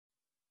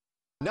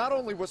Not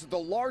only was it the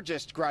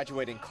largest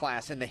graduating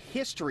class in the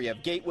history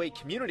of Gateway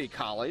Community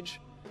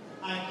College,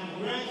 I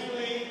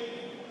congratulate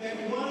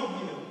every one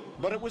of you.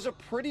 But it was a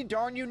pretty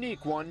darn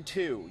unique one,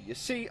 too. You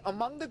see,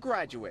 among the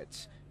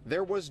graduates,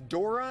 there was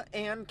Dora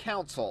Ann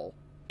Council,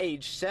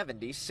 age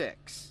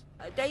 76.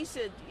 They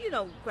said,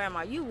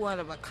 Grandma, you one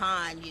of a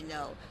kind,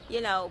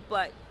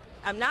 but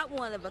I'm not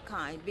one of a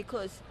kind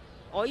because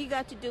all you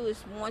got to do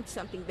is want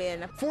something bad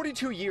enough.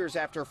 42 years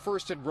after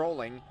first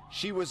enrolling,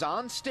 she was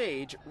on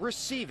stage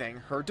receiving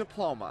her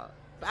diploma.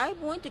 I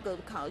wanted to go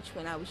to college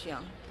when I was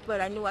young,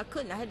 but I knew I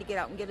couldn't. I had to get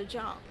out and get a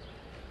job.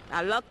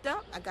 I lucked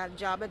up. I got a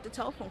job at the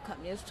telephone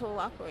company as a toll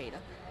operator.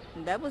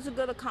 And that was a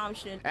good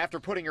accomplishment. After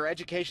putting her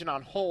education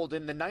on hold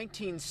in the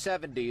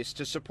 1970s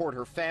to support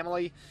her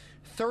family,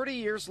 30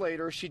 years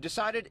later, she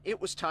decided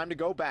it was time to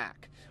go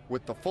back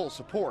with the full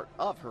support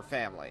of her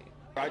family.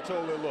 I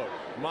told her, look,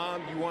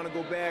 Mom, you want to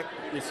go back?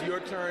 It's your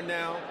turn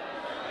now.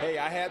 Hey,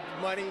 I have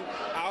the money.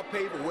 I'll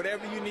pay for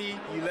whatever you need.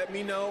 You let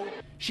me know.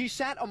 She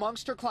sat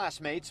amongst her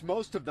classmates,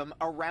 most of them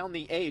around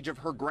the age of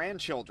her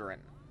grandchildren.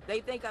 They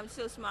think I'm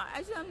so smart.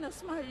 I said, I'm not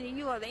smarter than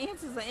you are. The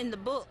answers are in the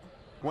book.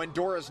 When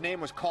Dora's name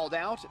was called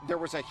out, there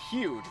was a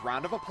huge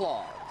round of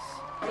applause.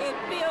 It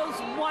feels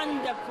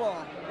wonderful.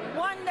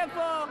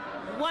 Wonderful,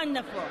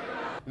 wonderful.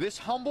 This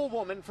humble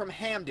woman from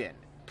Hamden,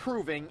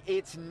 proving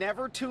it's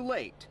never too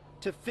late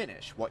to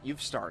finish what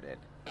you've started.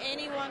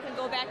 Anyone can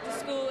go back to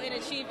school and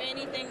achieve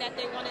anything that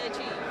they want to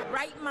achieve.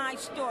 Write my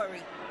story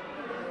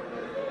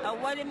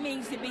of what it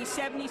means to be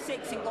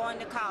 76 and going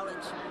to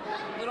college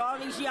with all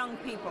these young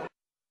people.